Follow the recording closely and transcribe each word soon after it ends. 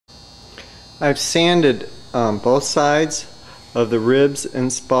I've sanded both sides of the ribs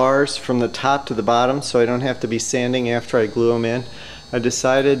and spars from the top to the bottom, so I don't have to be sanding after I glue them in. I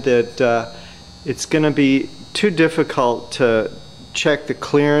decided that it's going to be too difficult to check the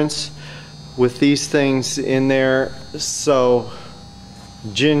clearance with these things in there so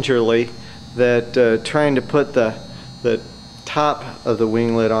gingerly that trying to put the top of the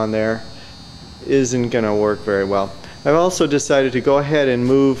winglet on there isn't going to work very well. I've also decided to go ahead and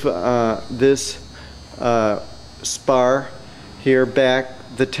move this spar here back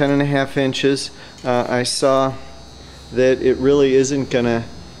the 10.5 inches. I saw that it really isn't going to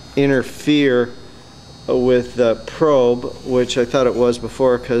interfere with the probe, which I thought it was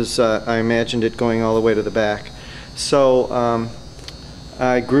before because I imagined it going all the way to the back. So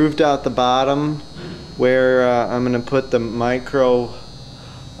I grooved out the bottom where I'm going to put the micro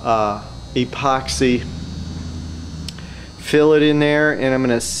epoxy fillet in there, and I'm going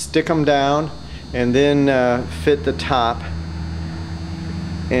to stick them down and then fit the top,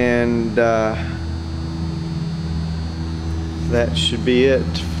 and that should be it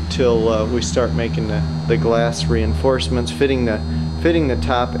till we start making the glass reinforcements, fitting the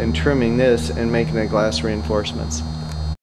top and trimming this and making the glass reinforcements.